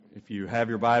If you have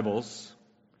your Bibles,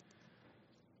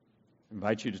 I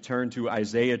invite you to turn to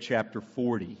Isaiah chapter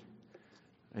 40.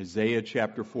 Isaiah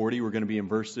chapter 40, we're going to be in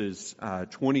verses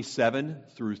 27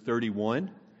 through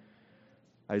 31.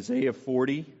 Isaiah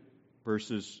 40,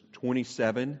 verses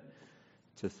 27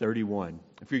 to 31.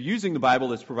 If you're using the Bible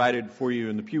that's provided for you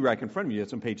in the pew rack in front of you,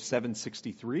 it's on page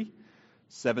 763.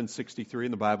 763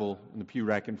 in the Bible in the pew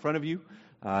rack in front of you.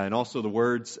 And also the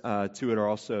words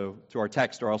to our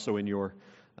text are also in your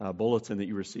bulletin that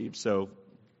you received. So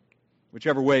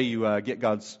whichever way you get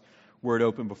God's Word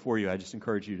open before you, I just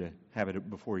encourage you to have it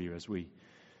before you as we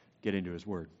get into His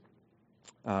Word.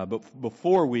 But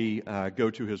before we go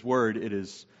to His Word, it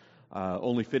is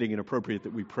only fitting and appropriate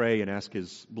that we pray and ask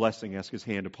His blessing, ask His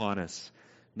hand upon us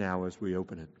now as we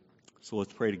open it. So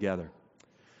let's pray together.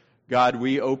 God,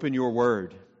 we open your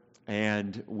Word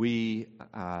and we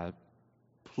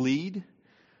plead,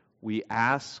 we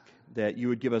ask that you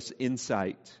would give us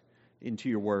insight into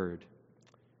your Word.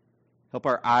 Help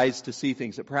our eyes to see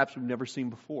things that perhaps we've never seen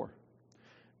before.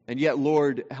 And yet,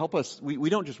 Lord, help us. We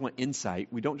don't just want insight.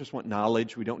 We don't just want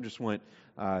knowledge. We don't just want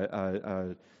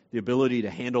the ability to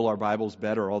handle our Bibles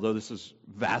better, although this is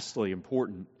vastly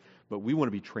important. But we want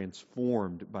to be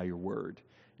transformed by your Word.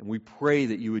 And we pray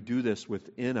that you would do this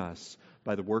within us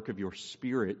by the work of your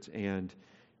Spirit and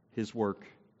His work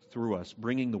through us,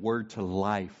 bringing the Word to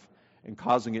life and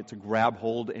causing it to grab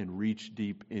hold and reach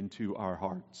deep into our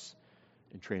hearts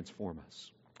and transform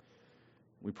us.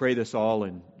 We pray this all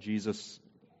in Jesus'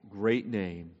 great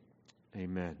name.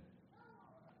 Amen.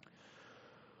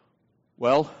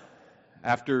 Well,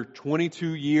 after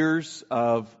 22 years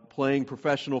of playing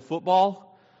professional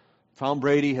football, Tom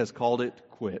Brady has called it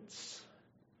quits.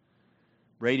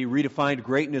 Brady redefined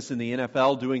greatness in the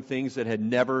NFL, doing things that had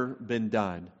never been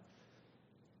done.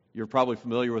 You're probably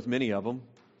familiar with many of them.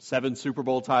 7 Super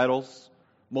Bowl titles,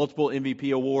 multiple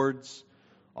MVP awards,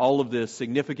 all of the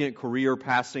significant career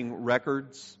passing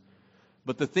records.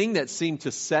 But the thing that seemed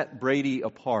to set Brady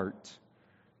apart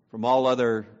from all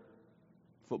other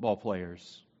football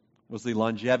players was the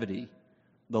longevity,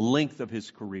 the length of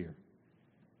his career.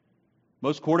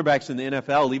 Most quarterbacks in the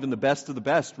NFL, even the best of the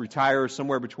best, retire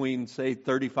somewhere between, say,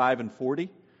 35 and 40.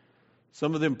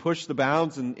 Some of them push the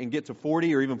bounds and get to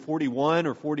 40 or even 41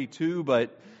 or 42,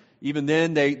 but even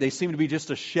then they seem to be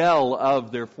just a shell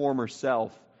of their former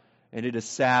self. And it is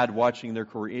sad watching their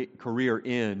career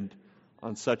end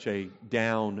on such a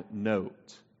down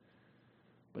note.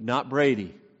 But not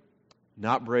Brady.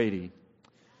 Not Brady.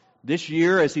 This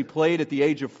year, as he played at the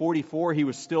age of 44, he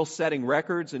was still setting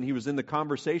records, and he was in the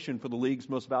conversation for the league's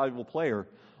most valuable player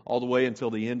all the way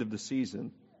until the end of the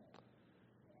season.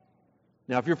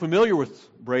 Now, if you're familiar with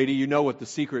Brady, you know what the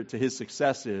secret to his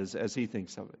success is as he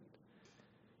thinks of it.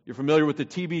 You're familiar with the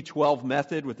TB12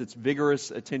 method with its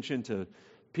vigorous attention to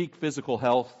peak physical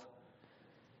health,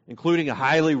 including a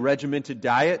highly regimented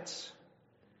diet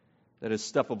that is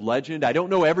stuff of legend. I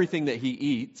don't know everything that he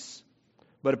eats,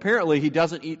 but apparently he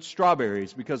doesn't eat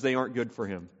strawberries because they aren't good for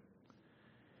him.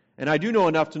 And I do know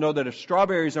enough to know that if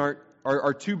strawberries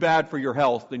are too bad for your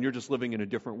health, then you're just living in a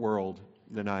different world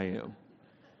than I am.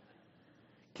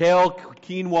 Kale,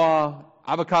 quinoa,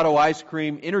 avocado ice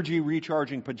cream, energy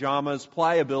recharging pajamas,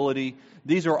 pliability,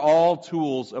 these are all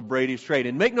tools of Brady's trade.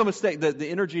 And make no mistake, the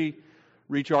energy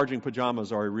recharging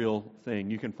pajamas are a real thing.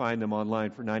 You can find them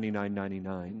online for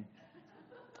 $99.99.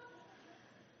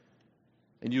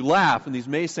 And you laugh, and these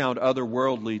may sound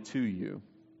otherworldly to you.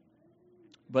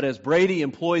 But as Brady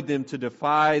employed them to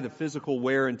defy the physical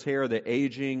wear and tear that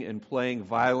aging and playing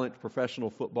violent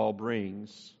professional football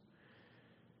brings,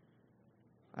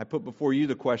 I put before you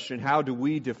the question, how do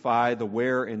we defy the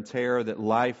wear and tear that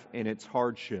life and its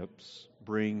hardships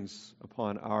brings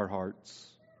upon our hearts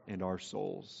and our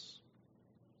souls?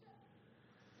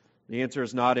 The answer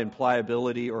is not in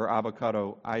pliability or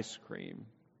avocado ice cream.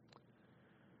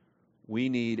 We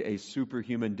need a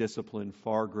superhuman discipline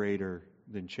far greater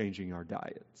than changing our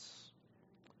diets.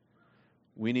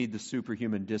 We need the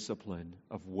superhuman discipline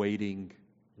of waiting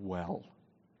well.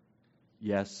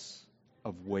 Yes,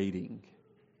 of waiting.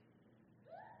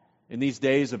 In these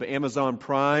days of Amazon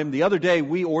Prime, the other day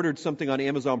we ordered something on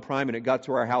Amazon Prime and it got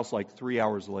to our house like 3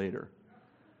 hours later.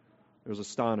 It was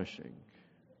astonishing.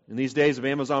 In these days of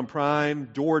Amazon Prime,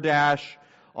 DoorDash,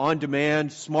 on-demand,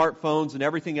 smartphones, and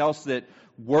everything else that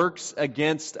works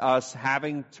against us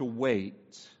having to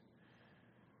wait,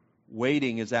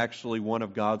 waiting is actually one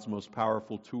of God's most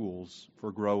powerful tools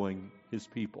for growing His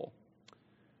people.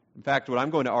 In fact, what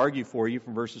I'm going to argue for you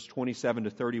from verses 27 to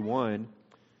 31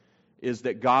 is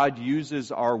that God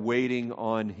uses our waiting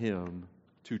on Him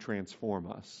to transform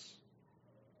us.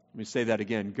 Let me say that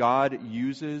again. God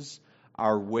uses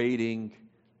our waiting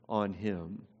on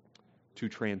Him to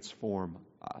transform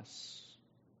us.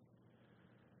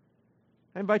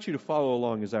 I invite you to follow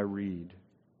along as I read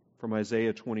from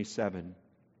Isaiah 40,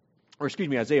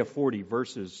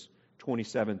 verses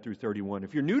 27 through 31.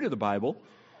 If you're new to the Bible,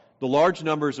 the large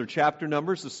numbers are chapter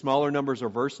numbers, the smaller numbers are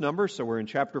verse numbers. So we're in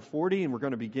chapter 40, and we're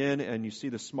going to begin, and you see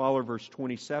the smaller verse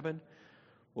 27.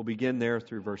 We'll begin there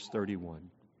through verse 31.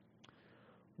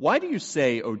 Why do you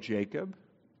say, O Jacob,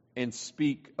 and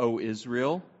speak, O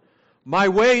Israel, my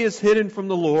way is hidden from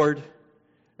the Lord,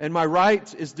 and my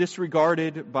right is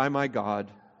disregarded by my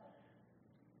God?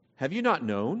 Have you not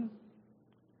known?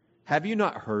 Have you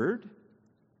not heard?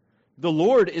 The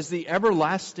Lord is the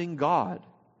everlasting God,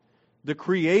 the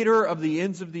creator of the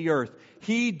ends of the earth.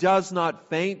 He does not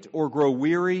faint or grow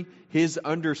weary. His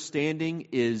understanding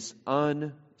is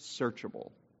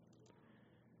unsearchable.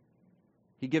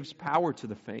 He gives power to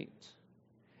the faint,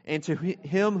 and to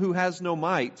him who has no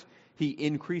might, He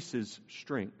increases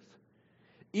strength.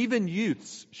 Even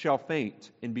youths shall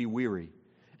faint and be weary,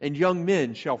 and young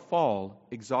men shall fall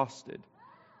exhausted.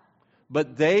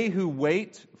 But they who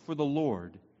wait for the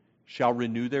Lord shall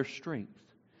renew their strength.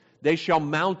 They shall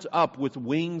mount up with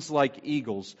wings like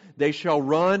eagles. They shall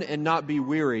run and not be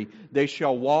weary. They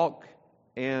shall walk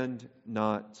and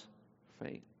not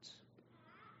faint.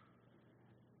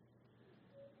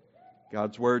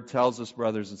 God's Word tells us,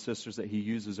 brothers and sisters, that He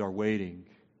uses our waiting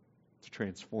to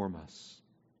transform us.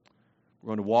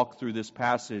 We're going to walk through this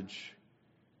passage.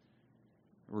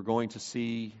 We're going to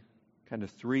see kind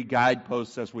of three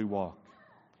guideposts as we walk.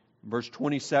 In verse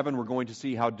 27, we're going to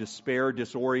see how despair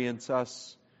disorients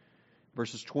us.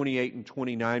 Verses 28 and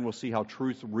 29, we'll see how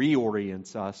truth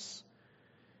reorients us.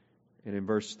 And in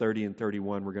verse 30 and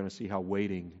 31, we're going to see how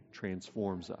waiting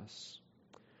transforms us.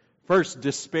 First,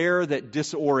 despair that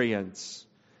disorients.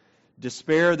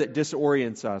 Despair that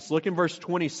disorients us. Look in verse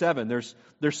 27.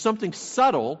 There's something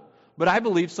subtle, but I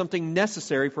believe something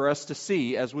necessary for us to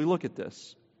see as we look at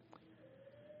this.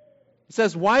 It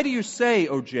says, why do you say,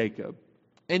 O Jacob,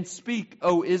 and speak,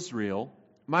 O Israel,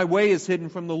 my way is hidden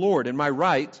from the Lord, and my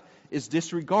right is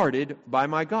disregarded by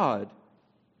my God?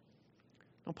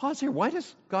 Now pause here. Why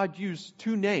does God use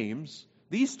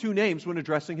these two names, when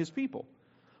addressing His people?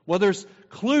 Well, there's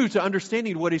clue to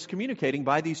understanding what He's communicating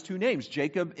by these two names,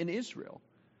 Jacob and Israel.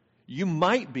 You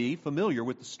might be familiar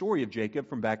with the story of Jacob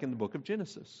from back in the book of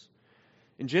Genesis.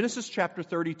 In Genesis chapter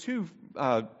 32,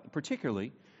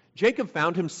 particularly, Jacob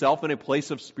found himself in a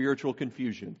place of spiritual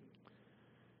confusion.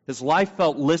 His life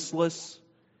felt listless.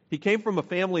 He came from a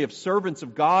family of servants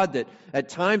of God that at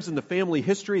times in the family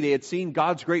history they had seen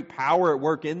God's great power at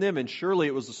work in them, and surely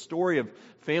it was a story of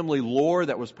family lore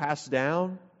that was passed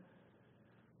down.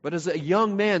 But as a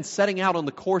young man setting out on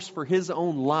the course for his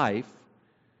own life,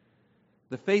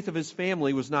 the faith of his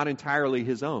family was not entirely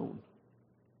his own.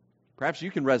 Perhaps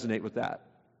you can resonate with that.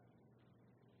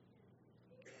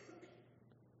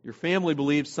 Your family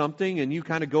believes something and you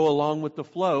kind of go along with the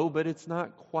flow, but it's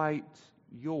not quite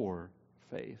your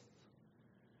faith.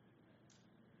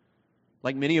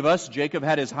 Like many of us, Jacob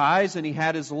had his highs and he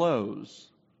had his lows.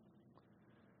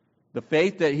 The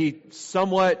faith that he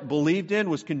somewhat believed in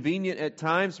was convenient at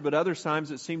times, but other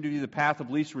times it seemed to be the path of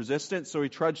least resistance, so he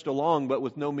trudged along, but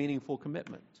with no meaningful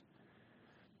commitment.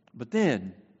 But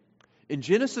then, in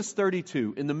Genesis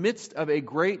 32, in the midst of a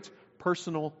great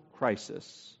personal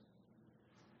crisis,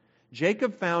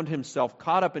 Jacob found himself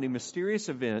caught up in a mysterious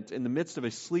event in the midst of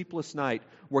a sleepless night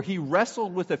where he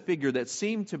wrestled with a figure that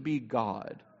seemed to be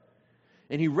God.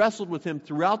 And he wrestled with him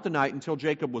throughout the night until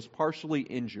Jacob was partially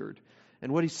injured.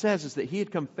 And what he says is that he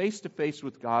had come face to face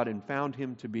with God and found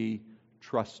Him to be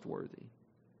trustworthy.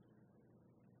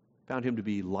 Found Him to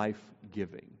be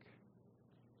life-giving.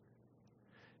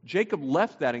 Jacob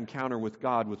left that encounter with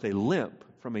God with a limp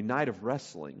from a night of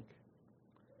wrestling.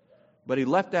 But he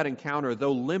left that encounter,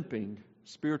 though limping,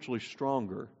 spiritually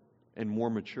stronger and more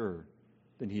mature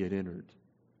than he had entered.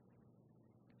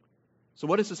 So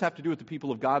what does this have to do with the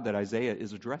people of God that Isaiah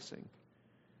is addressing?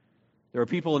 There are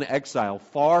people in exile,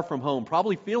 far from home,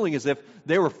 probably feeling as if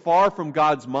they were far from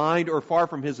God's mind or far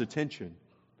from His attention.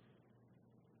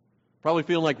 Probably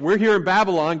feeling like we're here in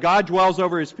Babylon, God dwells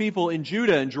over His people in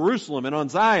Judah and Jerusalem and on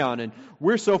Zion, and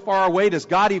we're so far away, does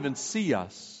God even see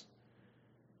us?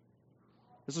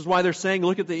 This is why they're saying,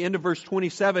 look at the end of verse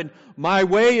 27, my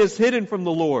way is hidden from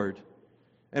the Lord,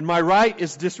 and my right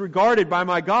is disregarded by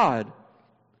my God.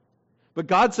 But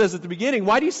God says at the beginning,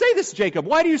 why do you say this, Jacob?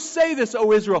 Why do you say this,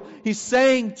 O Israel? He's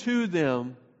saying to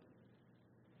them,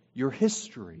 your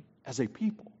history as a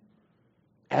people,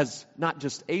 as not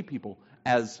just a people,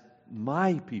 as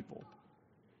my people.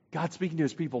 God speaking to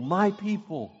His people, my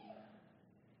people.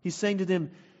 He's saying to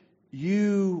them,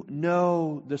 you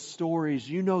know the stories,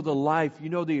 you know the life, you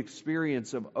know the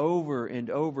experience of over and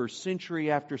over,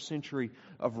 century after century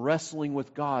of wrestling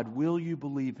with God. Will you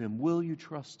believe Him? Will you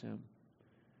trust Him?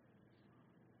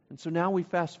 And so now we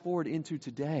fast forward into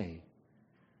today.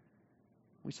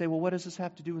 We say, well, what does this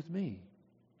have to do with me?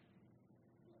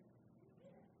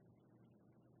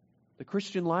 The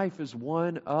Christian life is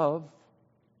one of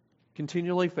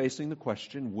continually facing the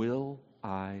question, will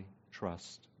I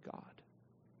trust God?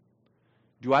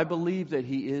 Do I believe that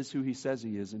He is who He says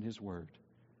He is in His Word?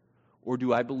 Or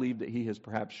do I believe that He has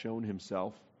perhaps shown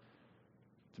Himself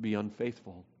to be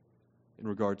unfaithful in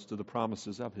regards to the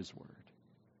promises of His Word?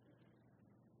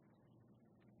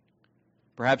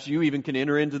 Perhaps you even can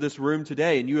enter into this room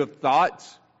today and you have thought,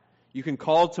 you can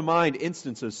call to mind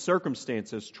instances,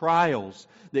 circumstances, trials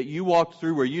that you walked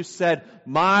through where you said,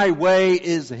 my way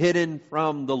is hidden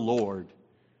from the Lord.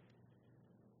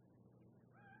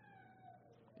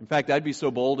 In fact, I'd be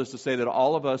so bold as to say that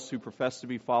all of us who profess to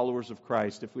be followers of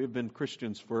Christ, if we have been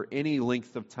Christians for any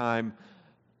length of time,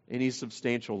 any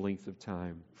substantial length of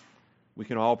time, we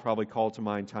can all probably call to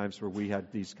mind times where we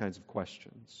had these kinds of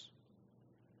questions.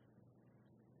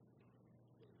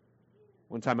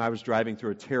 One time I was driving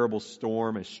through a terrible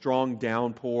storm, a strong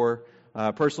downpour,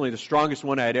 personally the strongest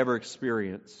one I had ever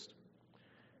experienced.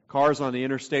 Cars on the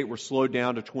interstate were slowed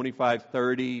down to 25,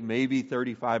 30, maybe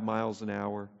 35 miles an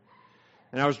hour.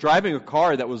 And I was driving a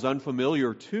car that was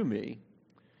unfamiliar to me.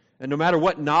 And no matter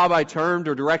what knob I turned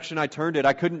or direction I turned it,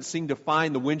 I couldn't seem to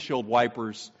find the windshield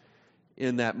wipers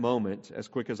in that moment as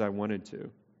quick as I wanted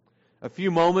to. A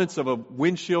few moments of a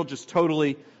windshield just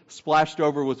totally splashed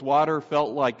over with water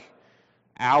felt like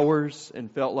hours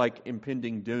and felt like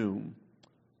impending doom.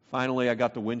 Finally, I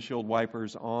got the windshield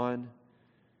wipers on,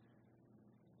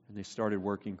 and they started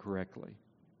working correctly.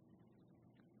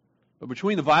 But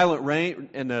between the violent rain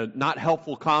and the not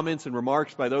helpful comments and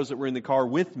remarks by those that were in the car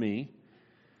with me,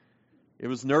 it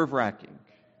was nerve-wracking.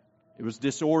 It was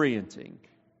disorienting.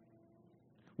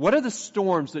 What are the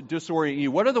storms that disorient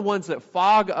you? What are the ones that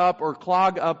fog up or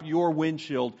clog up your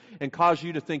windshield and cause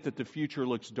you to think that the future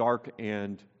looks dark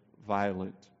and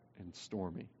violent and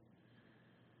stormy?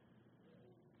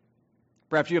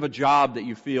 Perhaps you have a job that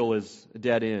you feel is a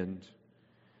dead end.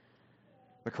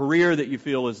 A career that you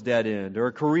feel is dead end, or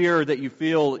a career that you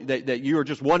feel that you are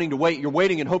just wanting to wait. You're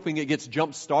waiting and hoping it gets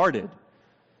jump-started.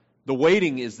 The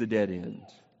waiting is the dead end.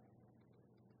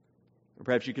 Or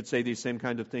perhaps you could say these same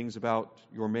kind of things about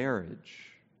your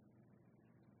marriage,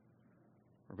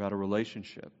 or about a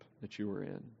relationship that you were in.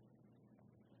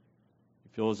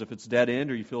 You feel as if it's dead end,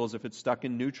 or you feel as if it's stuck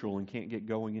in neutral and can't get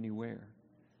going anywhere.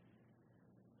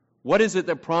 What is it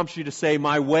that prompts you to say,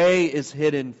 my way is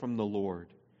hidden from the Lord?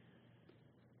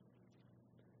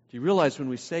 Do you realize when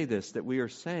we say this that we are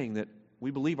saying that we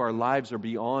believe our lives are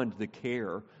beyond the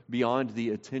care, beyond the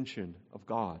attention of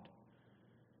God?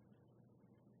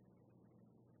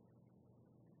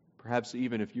 Perhaps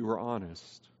even if you were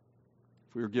honest,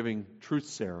 if we were giving truth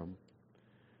serum,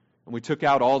 and we took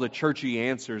out all the churchy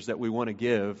answers that we want to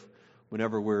give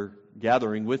whenever we're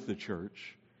gathering with the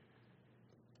church,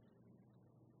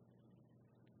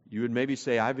 you would maybe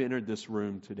say, I've entered this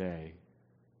room today,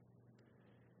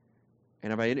 and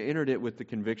have I entered it with the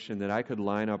conviction that I could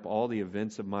line up all the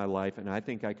events of my life, and I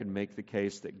think I could make the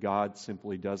case that God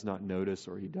simply does not notice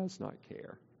or He does not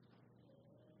care.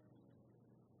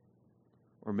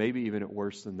 Or maybe even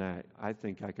worse than that, I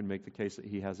think I can make the case that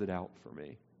He has it out for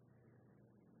me.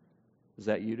 Is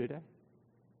that you today?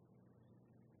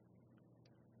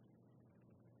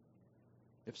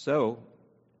 If so,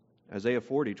 Isaiah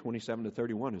 40, 27 to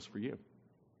 31 is for you.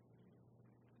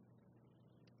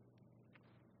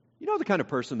 You know the kind of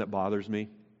person that bothers me?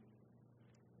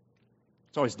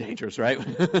 It's always dangerous, right?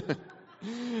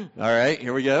 All right,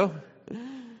 here we go.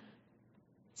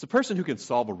 It's a person who can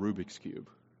solve a Rubik's Cube.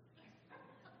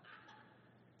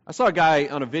 I saw a guy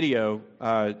on a video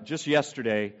just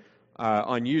yesterday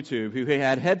on YouTube who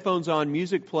had headphones on,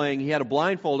 music playing, he had a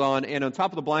blindfold on, and on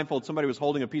top of the blindfold somebody was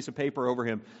holding a piece of paper over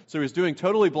him. So he was doing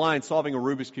totally blind, solving a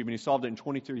Rubik's Cube, and he solved it in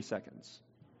 23 seconds.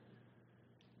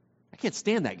 I can't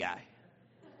stand that guy.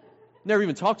 Never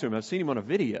even talked to him. I've seen him on a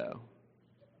video.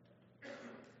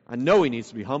 I know he needs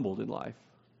to be humbled in life.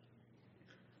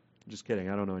 I'm just kidding.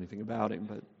 I don't know anything about him.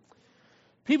 But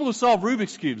people who solve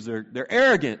Rubik's Cubes, they're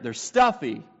arrogant. They're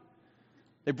stuffy.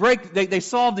 They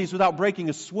solve these without breaking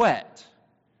a sweat.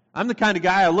 I'm the kind of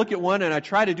guy, I look at one and I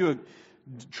try to do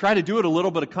it a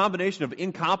little, but a combination of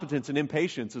incompetence and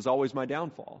impatience is always my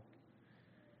downfall.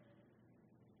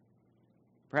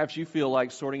 Perhaps you feel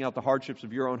like sorting out the hardships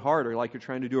of your own heart or like you're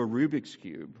trying to do a Rubik's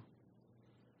Cube.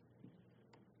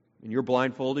 and you're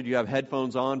blindfolded, you have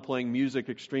headphones on, playing music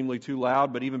extremely too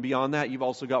loud, but even beyond that, you've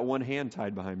also got one hand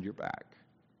tied behind your back.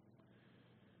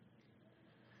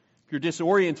 If you're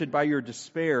disoriented by your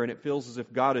despair and it feels as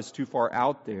if God is too far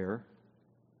out there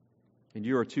and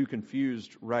you are too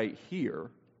confused right here,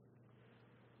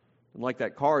 and like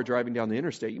that car driving down the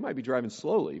interstate, you might be driving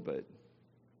slowly, but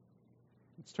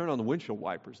let's turn on the windshield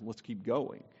wipers and let's keep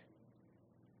going.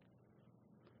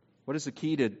 What is the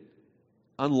key to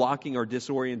unlocking our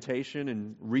disorientation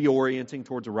and reorienting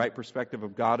towards the right perspective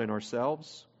of God and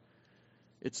ourselves?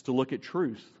 It's to look at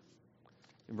truth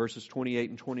in verses 28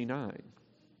 and 29.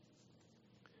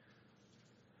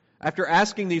 After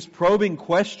asking these probing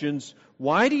questions,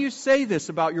 why do you say this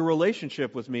about your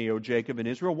relationship with me, O Jacob and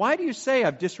Israel? Why do you say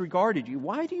I've disregarded you?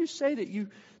 Why do you say that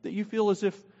you feel as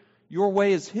if your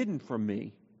way is hidden from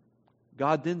me?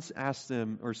 God then asks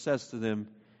them, or says to them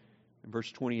in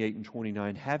verse 28 and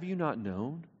 29, have you not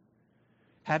known?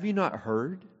 Have you not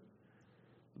heard?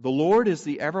 The Lord is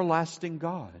the everlasting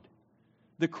God,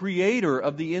 the creator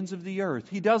of the ends of the earth.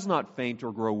 He does not faint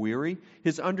or grow weary.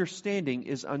 His understanding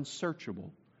is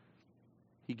unsearchable.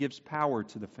 He gives power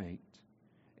to the faint,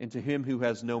 and to him who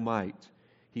has no might,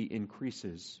 he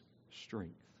increases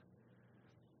strength.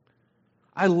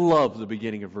 I love the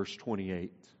beginning of verse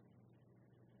 28.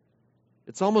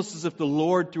 It's almost as if the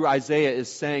Lord, through Isaiah, is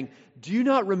saying, do you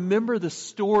not remember the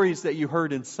stories that you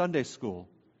heard in Sunday school?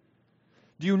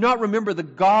 Do you not remember the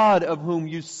God of whom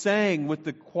you sang with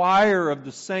the choir of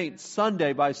the saints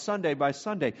Sunday by Sunday by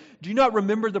Sunday? Do you not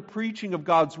remember the preaching of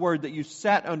God's Word that you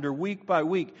sat under week by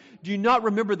week? Do you not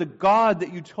remember the God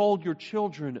that you told your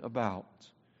children about?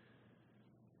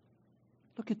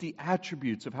 Look at the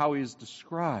attributes of how He is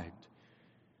described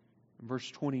in verse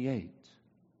 28.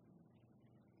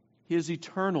 He is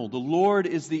eternal. The Lord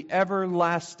is the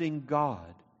everlasting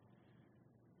God.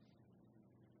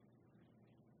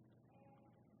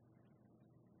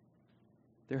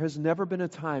 There has never been a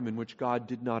time in which God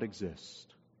did not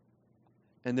exist.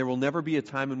 And there will never be a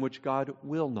time in which God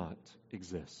will not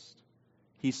exist.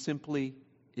 He simply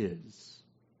is.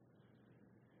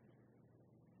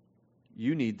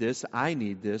 You need this, I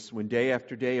need this, when day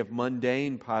after day of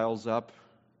mundane piles up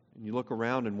and you look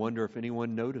around and wonder if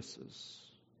anyone notices.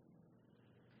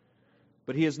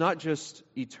 But He is not just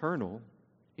eternal,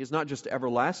 He is not just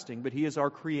everlasting, but He is our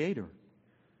Creator.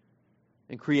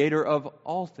 And Creator of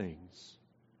all things.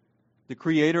 The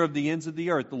Creator of the ends of the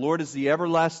earth. The Lord is the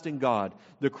everlasting God,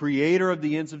 the Creator of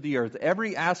the ends of the earth.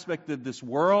 Every aspect of this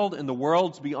world and the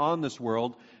worlds beyond this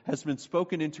world has been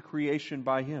spoken into creation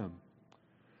by Him.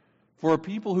 For a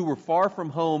people who were far from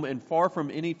home and far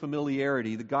from any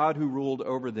familiarity, the God who ruled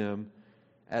over them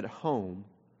at home,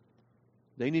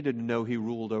 they needed to know He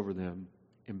ruled over them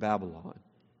in Babylon.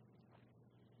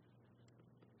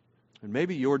 And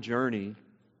maybe your journey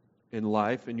in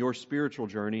life and your spiritual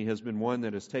journey has been one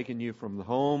that has taken you from the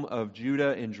home of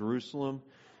Judah and Jerusalem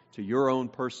to your own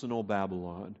personal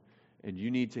Babylon. And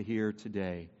you need to hear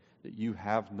today that you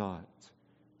have not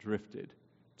drifted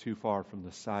too far from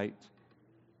the sight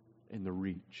and the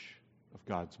reach of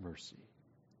God's mercy.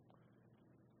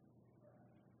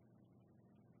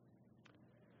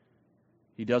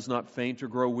 He does not faint or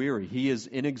grow weary. He is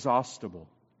inexhaustible.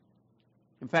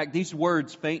 In fact, these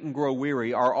words, faint and grow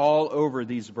weary, are all over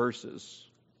these verses.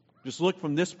 Just look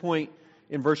from this point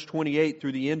in verse 28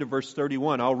 through the end of verse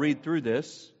 31. I'll read through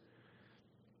this.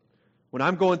 When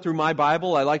I'm going through my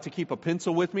Bible, I like to keep a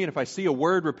pencil with me, and if I see a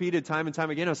word repeated time and time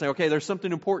again, I'll say, okay, there's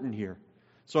something important here.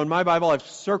 So in my Bible, I've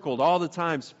circled all the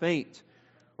times faint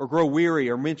or grow weary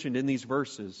are mentioned in these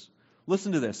verses.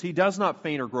 Listen to this. He does not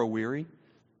faint or grow weary.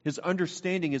 His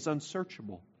understanding is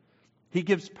unsearchable. He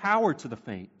gives power to the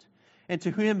faint. And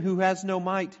to him who has no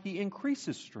might, He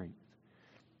increases strength.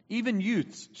 Even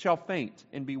youths shall faint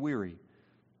and be weary,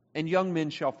 and young men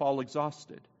shall fall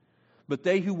exhausted. But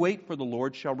they who wait for the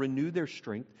Lord shall renew their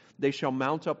strength. They shall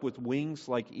mount up with wings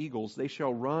like eagles. They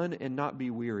shall run and not be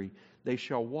weary. They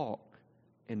shall walk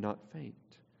and not faint.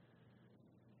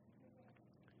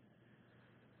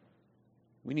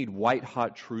 We need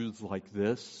white-hot truths like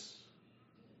this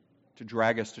to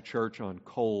drag us to church on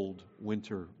cold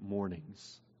winter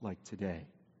mornings like today.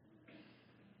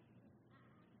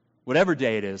 Whatever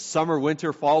day it is, summer,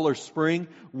 winter, fall, or spring,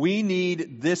 we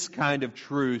need this kind of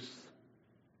truth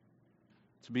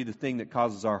to be the thing that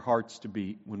causes our hearts to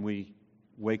beat when we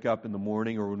wake up in the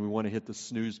morning or when we want to hit the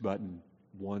snooze button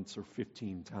once or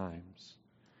 15 times.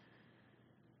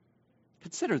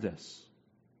 Consider this.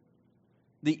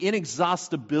 The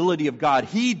inexhaustibility of God.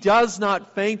 He does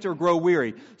not faint or grow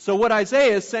weary. So what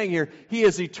Isaiah is saying here, He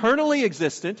is eternally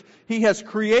existent. He has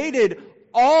created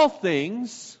all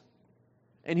things.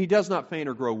 and He does not faint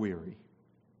or grow weary.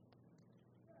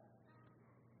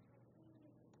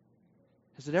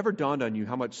 Has it ever dawned on you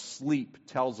how much sleep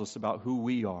tells us about who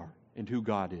we are and who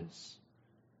God is?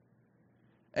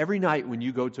 Every night when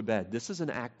you go to bed, this is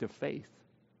an act of faith.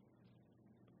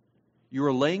 You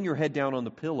are laying your head down on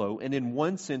the pillow and in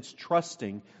one sense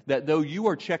trusting that though you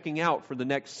are checking out for the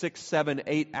next 6, 7,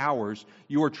 8 hours,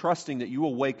 you are trusting that you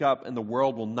will wake up and the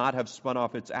world will not have spun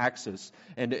off its axis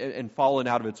and fallen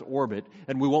out of its orbit,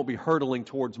 and we won't be hurtling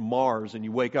towards Mars and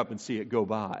you wake up and see it go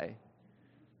by.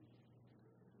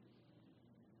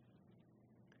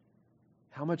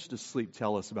 How much does sleep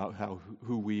tell us about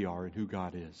who we are and who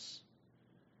God is?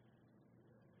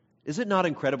 Is it not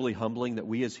incredibly humbling that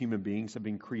we as human beings have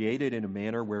been created in a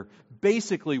manner where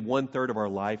basically 1/3 of our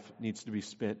life needs to be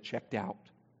spent checked out?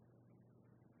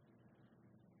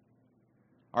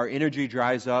 Our energy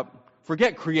dries up.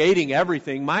 Forget creating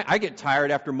everything. I get tired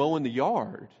after mowing the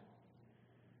yard.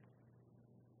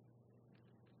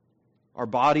 Our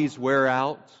bodies wear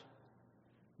out.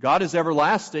 God is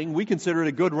everlasting. We consider it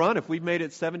a good run if we've made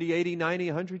it 70, 80, 90,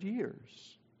 100 years.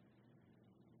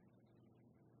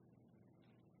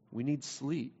 We need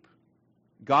sleep.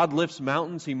 God lifts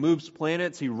mountains. He moves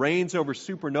planets. He reigns over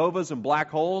supernovas and black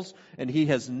holes. And He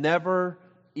has never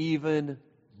even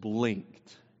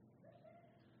blinked.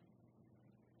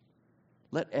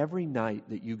 Let every night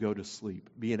that you go to sleep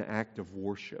be an act of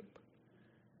worship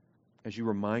as you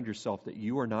remind yourself that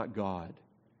you are not God,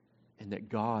 and that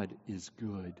God is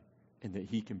good, and that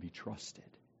He can be trusted.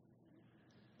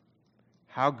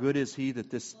 How good is He that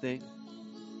this thing...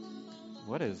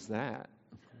 What is that?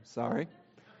 Sorry.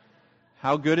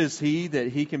 How good is He that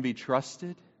He can be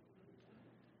trusted?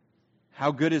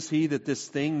 How good is He that this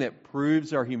thing that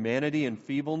proves our humanity and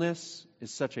feebleness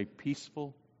is such a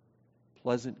peaceful,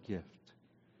 pleasant gift?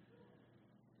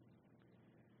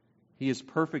 He is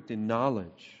perfect in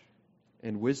knowledge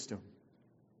and wisdom.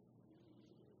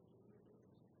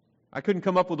 I couldn't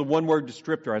come up with a one-word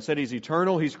descriptor. I said He's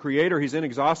eternal, He's creator, He's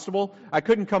inexhaustible. I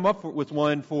couldn't come up with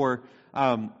one for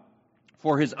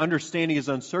His understanding is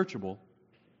unsearchable.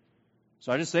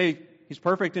 So I just say He's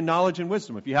perfect in knowledge and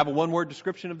wisdom. If you have a one-word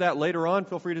description of that later on,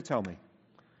 feel free to tell me.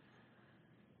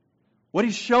 What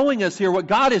He's showing us here, what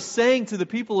God is saying to the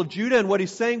people of Judah and what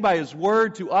He's saying by His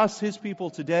word to us, His people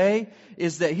today,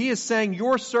 is that He is saying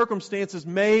your circumstances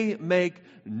may make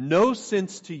no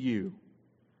sense to you,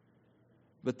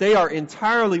 but they are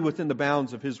entirely within the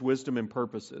bounds of His wisdom and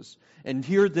purposes. And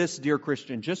hear this, dear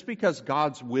Christian, just because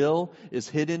God's will is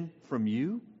hidden from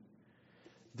you,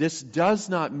 this does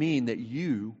not mean that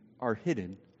you are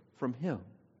hidden from Him.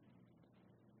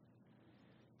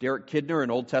 Derek Kidner,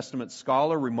 an Old Testament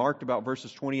scholar, remarked about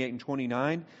verses 28 and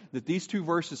 29 that these two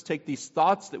verses take these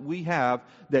thoughts that we have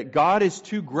that God is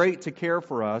too great to care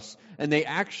for us, and they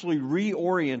actually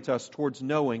reorient us towards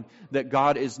knowing that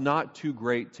God is not too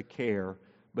great to care,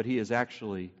 but He is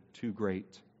actually too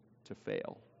great to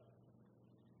fail.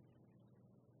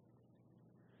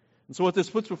 And so what this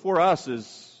puts before us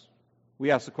is, we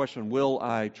ask the question, will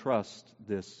I trust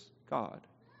this God?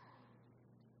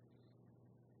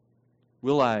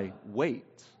 Will I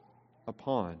wait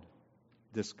upon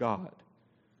this God?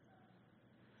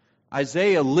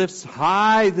 Isaiah lifts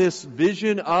high this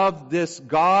vision of this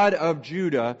God of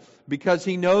Judah because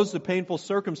he knows the painful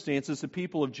circumstances the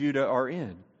people of Judah are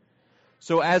in.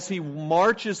 So as he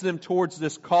marches them towards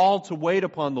this call to wait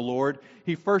upon the Lord,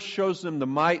 he first shows them the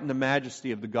might and the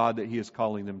majesty of the God that he is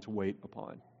calling them to wait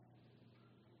upon.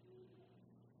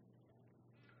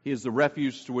 He is the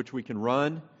refuge to which we can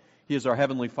run. He is our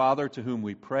Heavenly Father to whom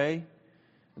we pray.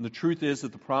 And the truth is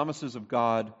that the promises of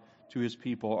God to His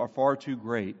people are far too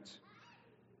great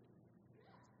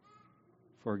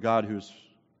for a God who is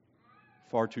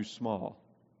far too small.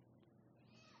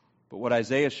 But what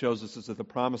Isaiah shows us is that the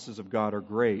promises of God are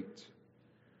great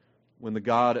when the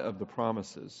God of the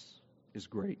promises is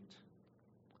great.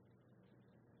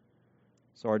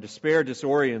 So our despair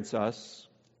disorients us,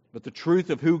 but the truth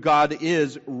of who God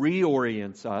is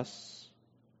reorients us.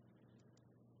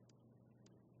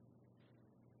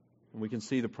 And we can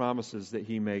see the promises that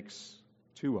He makes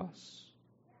to us.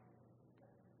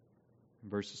 In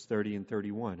verses 30 and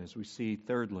 31, as we see,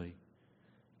 thirdly,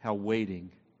 how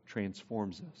waiting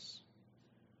transforms us.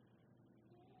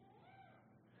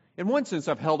 In one sense,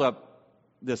 I've held up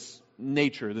this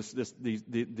nature,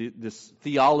 this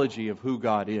theology of who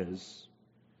God is.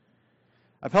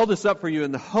 I've held this up for you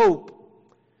in the hope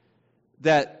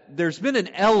that there's been an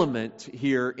element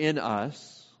here in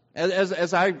us,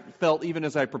 as I felt even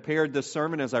as I prepared this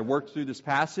sermon, as I worked through this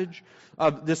passage,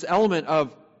 of this element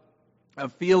of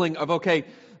feeling of, okay,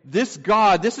 this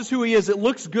God, this is who He is, it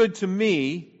looks good to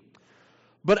me,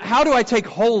 But how do I take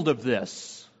hold of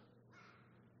this?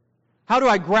 How do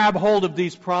I grab hold of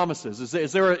these promises?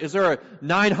 Is there a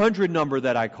 900 number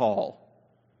that I call?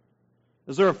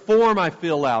 Is there a form I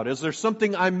fill out? Is there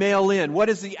something I mail in? What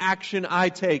is the action I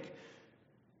take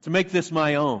to make this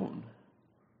my own?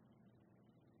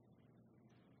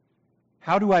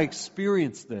 How do I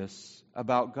experience this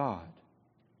about God?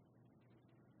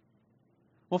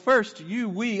 Well, first, you,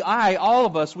 we, I, all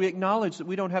of us, we acknowledge that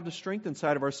we don't have the strength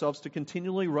inside of ourselves to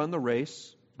continually run the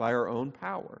race by our own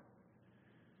power.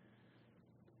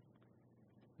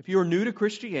 If you are new to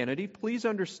Christianity, please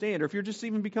understand, or if you're just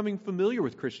even becoming familiar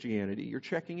with Christianity, you're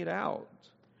checking it out,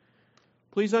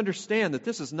 please understand that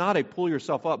this is not a pull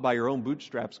yourself up by your own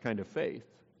bootstraps kind of faith.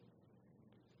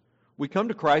 We come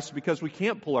to Christ because we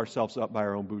can't pull ourselves up by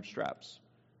our own bootstraps.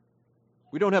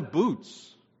 We don't have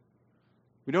boots.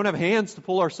 We don't have hands to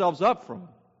pull ourselves up from.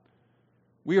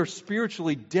 We are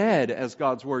spiritually dead, as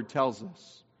God's Word tells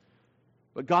us.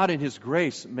 But God in His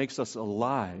grace makes us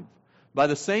alive. By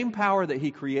the same power that He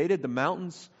created the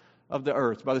mountains of the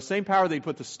earth, by the same power that He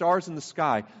put the stars in the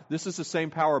sky, this is the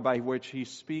same power by which He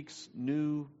speaks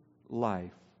new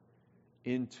life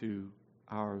into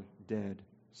our dead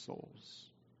souls.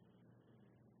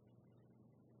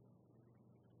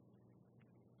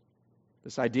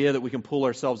 This idea that we can pull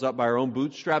ourselves up by our own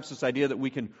bootstraps, this idea that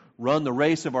we can run the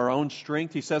race of our own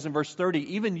strength. He says in verse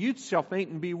 30, even youths shall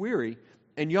faint and be weary,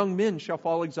 and young men shall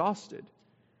fall exhausted.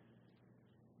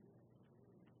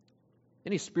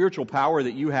 Any spiritual power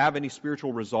that you have, any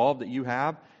spiritual resolve that you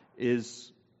have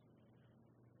is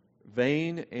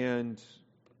vain and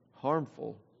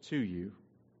harmful to you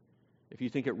if you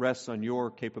think it rests on your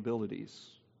capabilities,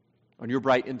 on your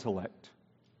bright intellect,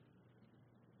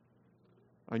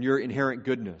 on your inherent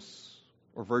goodness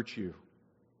or virtue.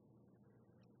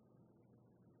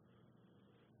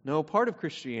 No, part of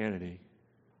Christianity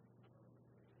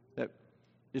that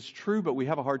is true, but we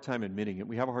have a hard time admitting it,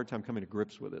 we have a hard time coming to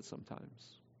grips with it sometimes,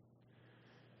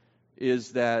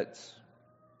 is that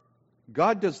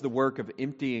God does the work of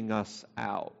emptying us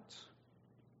out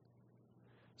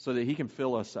so that He can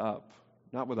fill us up,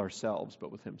 not with ourselves,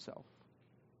 but with Himself.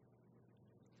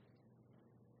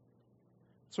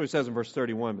 So He says in verse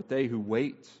 31, but they who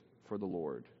wait for the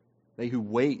Lord, they who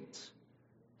wait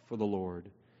for the Lord,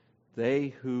 they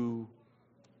who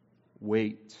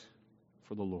wait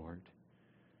for the Lord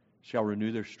shall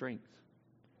renew their strength.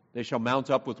 They shall mount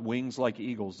up with wings like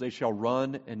eagles. They shall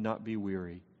run and not be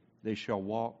weary. They shall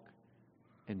walk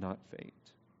and not faint.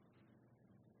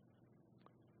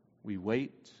 We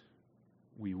wait,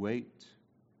 we wait,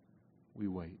 we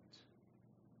wait.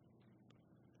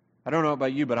 I don't know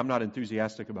about you, but I'm not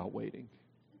enthusiastic about waiting.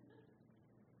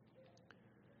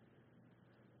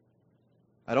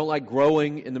 I don't like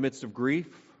growing in the midst of grief.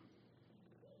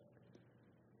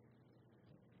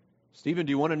 Stephen, do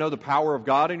you want to know the power of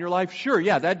God in your life? Sure,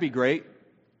 yeah, that'd be great.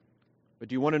 But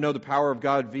do you want to know the power of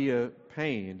God via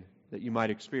pain that you might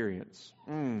experience?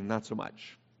 Not so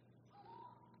much.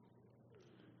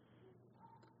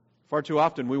 Far too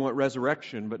often we want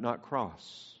resurrection, but not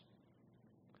cross.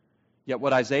 Yet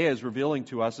what Isaiah is revealing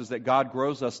to us is that God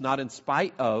grows us not in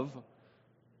spite of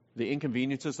the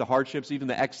inconveniences, the hardships, even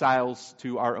the exiles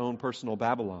to our own personal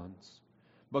Babylons.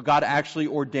 But God actually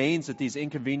ordains that these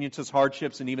inconveniences,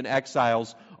 hardships, and even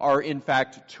exiles are in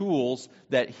fact tools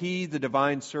that He, the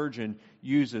divine surgeon,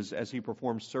 uses as He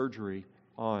performs surgery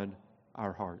on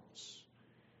our hearts.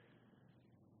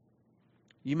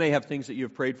 You may have things that you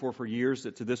have prayed for years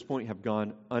that to this point have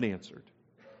gone unanswered.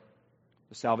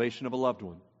 The salvation of a loved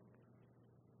one.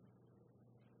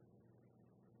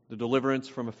 The deliverance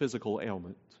from a physical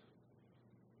ailment.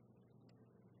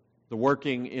 The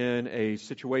working in a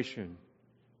situation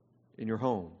in your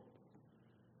home.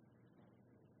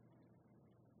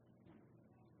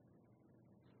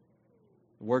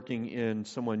 Working in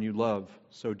someone you love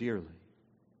so dearly.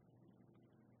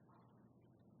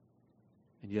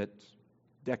 And yet,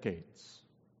 decades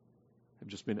have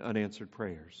just been unanswered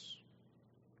prayers.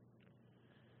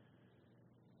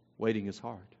 Waiting is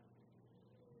hard.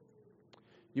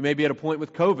 You may be at a point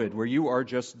with COVID where you are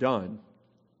just done.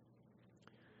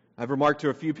 I've remarked to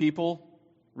a few people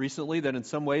recently that in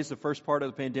some ways the first part of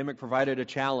the pandemic provided a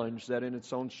challenge that in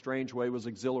its own strange way was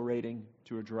exhilarating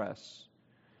to address.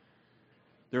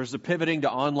 There's the pivoting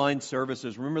to online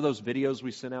services. Remember those videos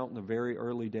we sent out in the very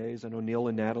early days? I know Neil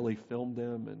and Natalie filmed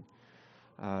them,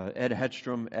 and Ed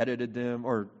Hedstrom edited them.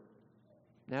 Or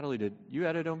Natalie, did you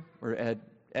edit them? Or Ed?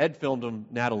 Ed filmed them,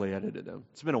 Natalie edited them.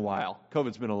 It's been a while.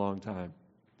 COVID's been a long time.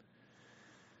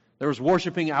 There was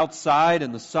worshiping outside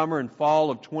in the summer and fall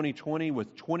of 2020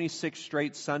 with 26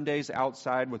 straight Sundays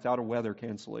outside without a weather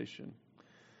cancellation.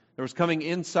 There was coming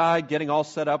inside, getting all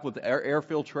set up with air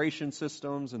filtration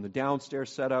systems and the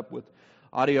downstairs set up with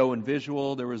audio and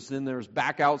visual. There was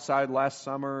back outside last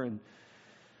summer, and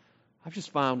I've just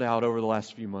found out over the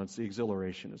last few months the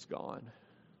exhilaration is gone.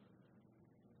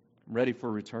 I'm ready for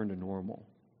a return to normal.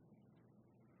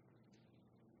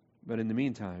 But in the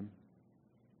meantime,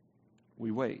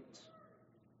 we wait.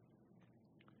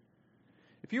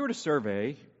 If you were to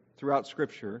survey throughout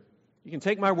Scripture, you can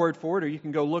take my word for it, or you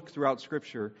can go look throughout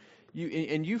Scripture,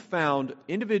 you found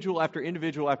individual after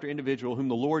individual after individual whom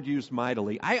the Lord used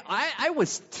mightily. I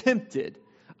was tempted.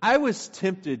 I was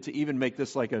tempted to even make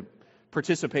this like a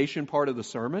participation part of the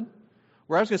sermon,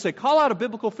 where I was going to say, call out a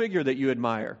biblical figure that you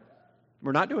admire.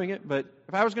 We're not doing it, but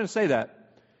if I was going to say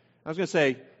that, I was going to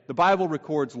say, the Bible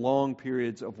records long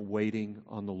periods of waiting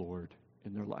on the Lord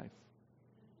in their life.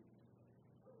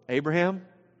 Abraham,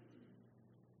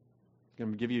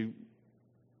 going to give you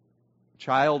a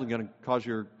child, and going to cause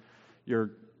your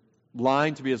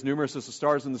line to be as numerous as the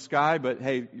stars in the sky, but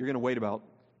hey, you're going to wait about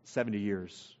 70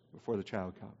 years before the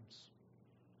child comes.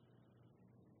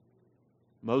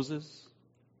 Moses,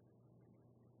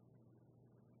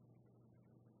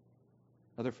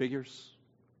 other figures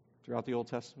throughout the Old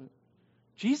Testament.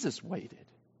 Jesus waited.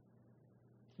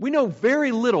 We know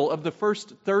very little of the first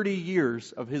 30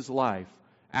 years of his life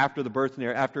after the birth,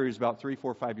 after he was about 3,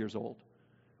 4, 5 years old.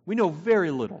 We know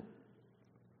very little.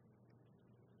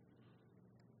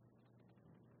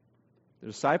 The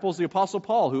disciples, the Apostle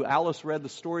Paul, who Alice read the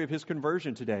story of his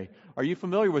conversion today. Are you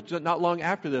familiar with, not long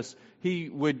after this, he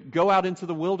would go out into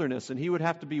the wilderness and he would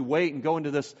have to wait and go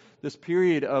into this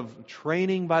period of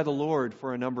training by the Lord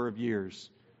for a number of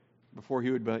years before he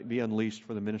would be unleashed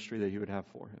for the ministry that he would have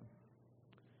for him.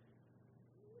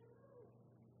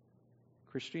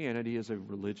 Christianity is a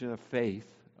religion of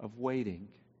faith, of waiting.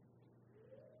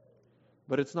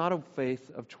 But it's not a faith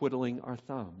of twiddling our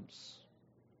thumbs.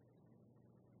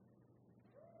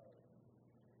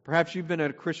 Perhaps you've been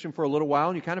a Christian for a little while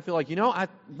and you kind of feel like, I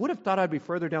would have thought I'd be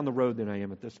further down the road than I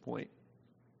am at this point.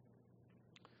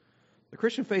 The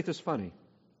Christian faith is funny.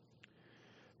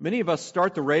 Many of us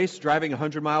start the race driving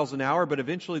 100 miles an hour, but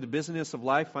eventually the busyness of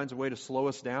life finds a way to slow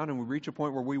us down, and we reach a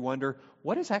point where we wonder,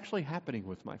 what is actually happening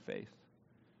with my faith?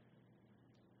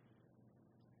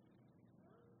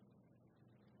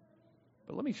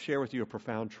 But let me share with you a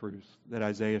profound truth that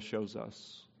Isaiah shows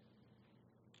us.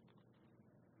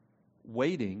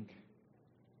 Waiting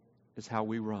is how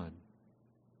we run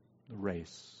the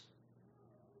race.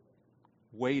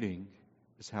 Waiting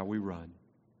is how we run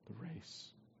the race.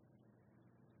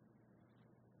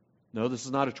 No, this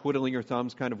is not a twiddling your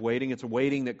thumbs kind of waiting. It's a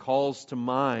waiting that calls to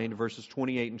mind verses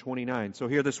 28 and 29. So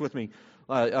hear this with me.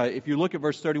 If you look at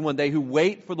verse 31, they who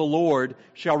wait for the Lord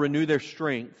shall renew their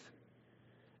strength.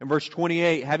 In verse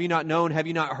 28, have you not known, have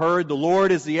you not heard? The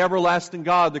Lord is the everlasting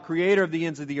God, the creator of the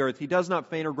ends of the earth. He does not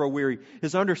faint or grow weary.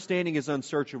 His understanding is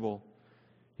unsearchable.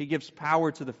 He gives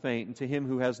power to the faint, and to him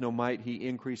who has no might, he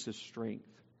increases strength.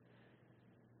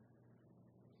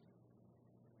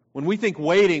 When we think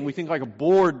waiting, we think like a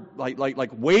board,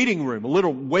 like waiting room, a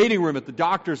little waiting room at the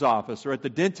doctor's office or at the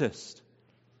dentist.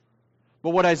 But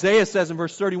what Isaiah says in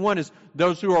verse 31 is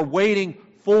those who are waiting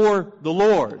for the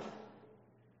Lord.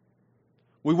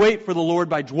 We wait for the Lord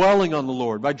by dwelling on the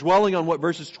Lord, by dwelling on what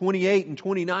verses 28 and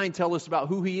 29 tell us about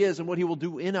who He is and what He will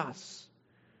do in us.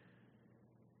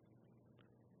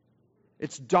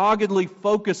 It's doggedly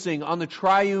focusing on the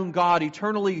triune God,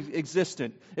 eternally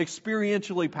existent,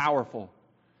 experientially powerful.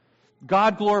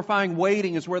 God-glorifying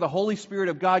waiting is where the Holy Spirit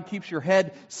of God keeps your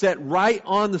head set right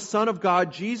on the Son of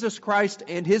God, Jesus Christ,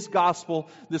 and His gospel,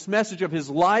 this message of His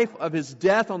life, of His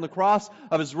death on the cross,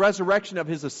 of His resurrection, of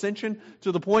His ascension,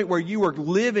 to the point where you are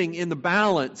living in the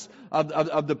balance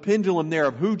of the pendulum there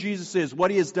of who Jesus is, what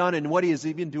He has done, and what He is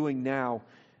even doing now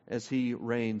as He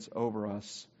reigns over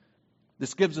us.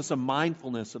 This gives us a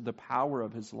mindfulness of the power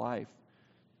of His life,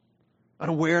 an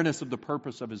awareness of the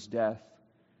purpose of His death,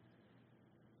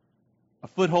 a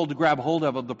foothold to grab hold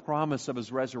of the promise of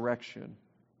His resurrection,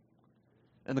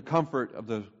 and the comfort of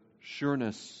the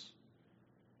sureness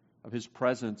of His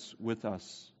presence with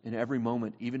us in every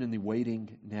moment, even in the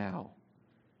waiting now.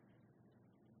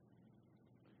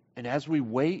 And as we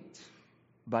wait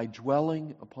by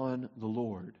dwelling upon the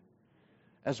Lord,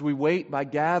 as we wait by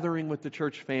gathering with the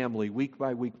church family week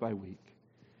by week by week,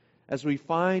 as we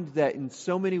find that in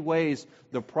so many ways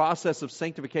the process of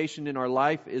sanctification in our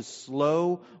life is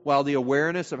slow, while the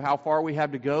awareness of how far we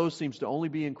have to go seems to only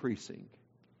be increasing,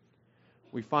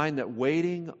 we find that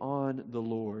waiting on the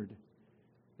Lord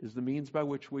is the means by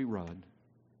which we run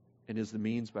and is the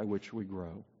means by which we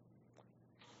grow.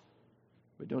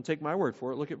 But don't take my word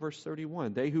for it. Look at verse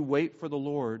 31. They who wait for the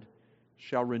Lord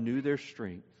shall renew their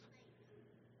strength.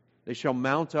 They shall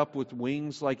mount up with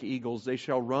wings like eagles. They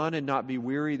shall run and not be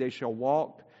weary. They shall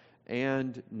walk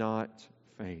and not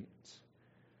faint.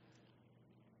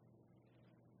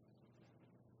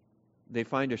 They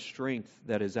find a strength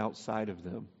that is outside of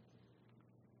them.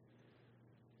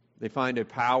 They find a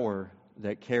power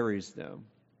that carries them.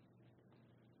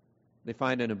 They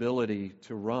find an ability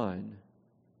to run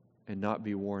and not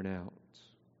be worn out,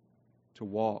 to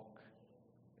walk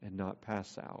and not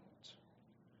pass out.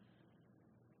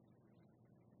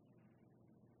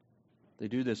 They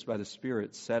do this by the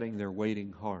Spirit setting their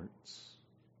waiting hearts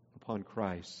upon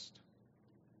Christ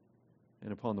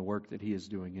and upon the work that He is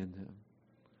doing in them.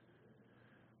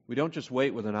 We don't just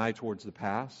wait with an eye towards the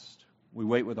past. We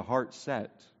wait with a heart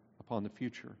set upon the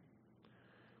future.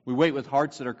 We wait with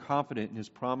hearts that are confident in His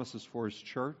promises for His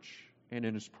church and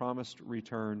in His promised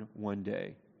return one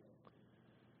day.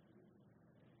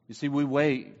 You see, we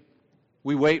wait.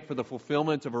 We wait for the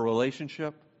fulfillment of a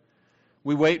relationship.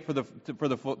 We wait for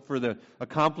the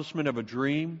accomplishment of a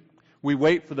dream. We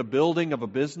wait for the building of a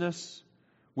business.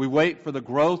 We wait for the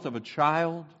growth of a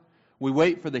child. We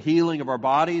wait for the healing of our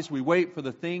bodies. We wait for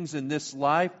the things in this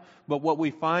life. But what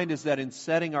we find is that in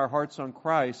setting our hearts on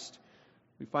Christ,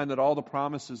 we find that all the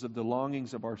promises of the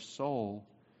longings of our soul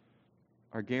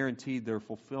are guaranteed their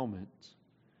fulfillment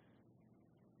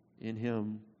in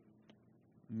Him,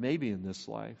 maybe in this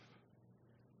life,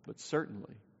 but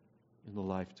certainly in the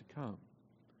life to come.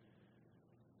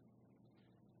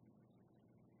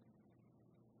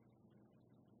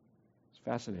 It's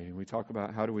fascinating. We talk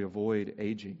about how do we avoid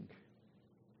aging?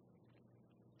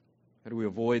 How do we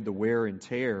avoid the wear and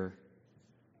tear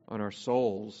on our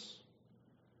souls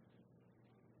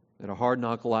that a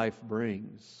hard-knock life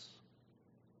brings?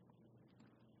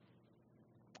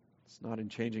 It's not in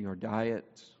changing our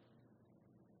diet.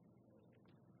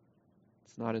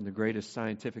 It's not in the greatest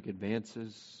scientific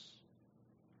advances.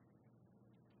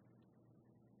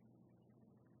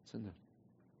 It's in the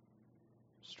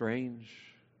strange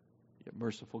yet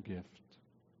merciful gift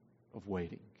of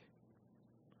waiting.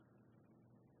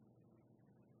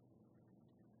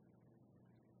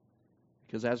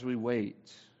 Because as we wait,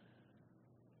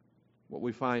 what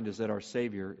we find is that our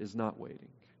Savior is not waiting.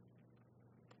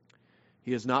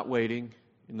 He is not waiting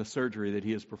in the surgery that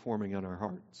He is performing on our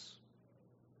hearts.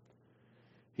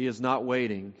 He is not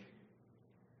waiting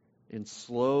in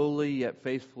slowly yet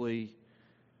faithfully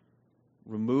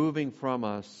removing from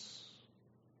us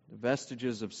the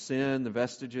vestiges of sin, the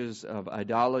vestiges of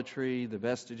idolatry, the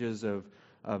vestiges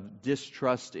of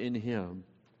distrust in Him,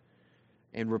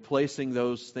 and replacing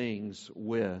those things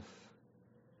with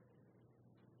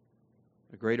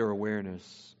a greater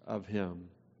awareness of Him,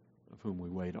 of whom we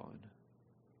wait on.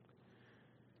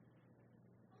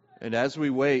 And as we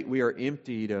wait, we are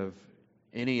emptied of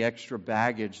any extra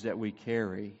baggage that we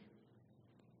carry,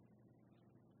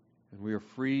 and we are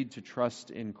freed to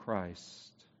trust in Christ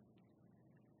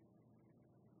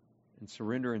and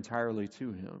surrender entirely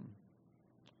to Him,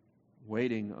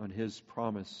 waiting on His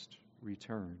promised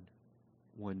return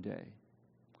one day.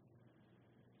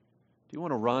 Do you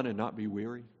want to run and not be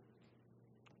weary?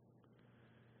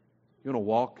 You want to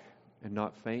walk and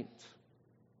not faint?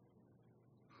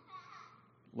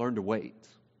 Learn to wait.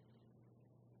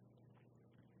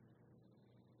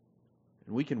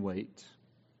 And we can wait,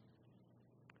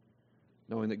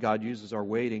 knowing that God uses our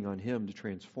waiting on Him to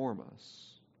transform us.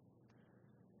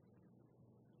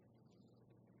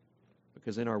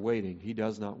 Because in our waiting, He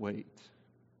does not wait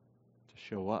to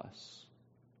show us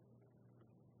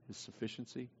His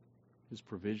sufficiency, His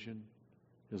provision,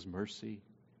 His mercy,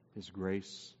 His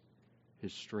grace,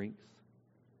 His strength,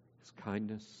 His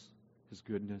kindness, His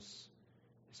goodness,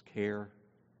 His care,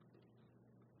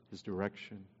 His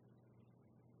direction,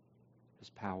 His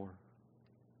power.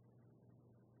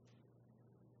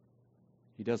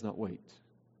 He does not wait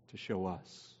to show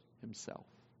us Himself.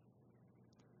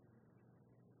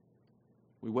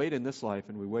 We wait in this life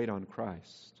and we wait on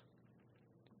Christ.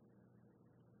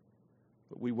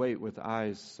 But we wait with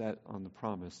eyes set on the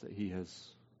promise that He has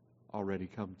already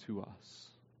come to us.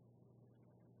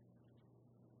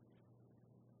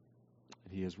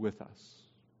 And He is with us.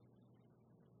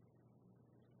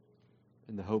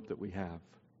 And the hope that we have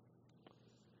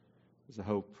is a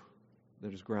hope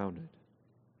that is grounded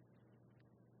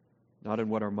not in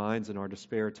what our minds and our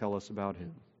despair tell us about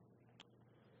Him,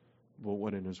 but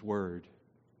what in His Word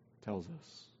tells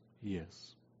us He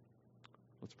is.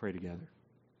 Let's pray together.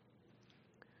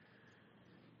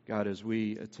 God, as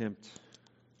we attempt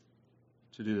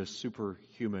to do this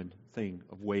superhuman thing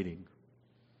of waiting,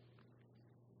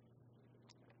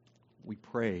 we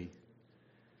pray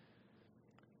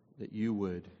that You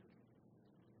would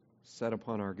set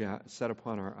upon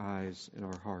our eyes and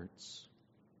our hearts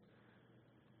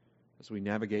as we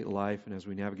navigate life and as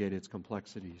we navigate its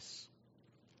complexities.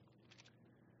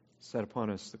 Set upon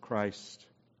us the Christ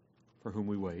for whom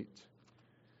we wait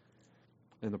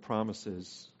and the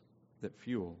promises that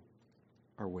fuel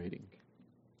our waiting.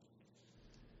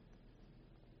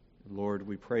 Lord,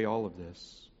 we pray all of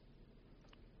this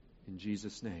in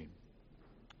Jesus' name.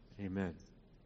 Amen.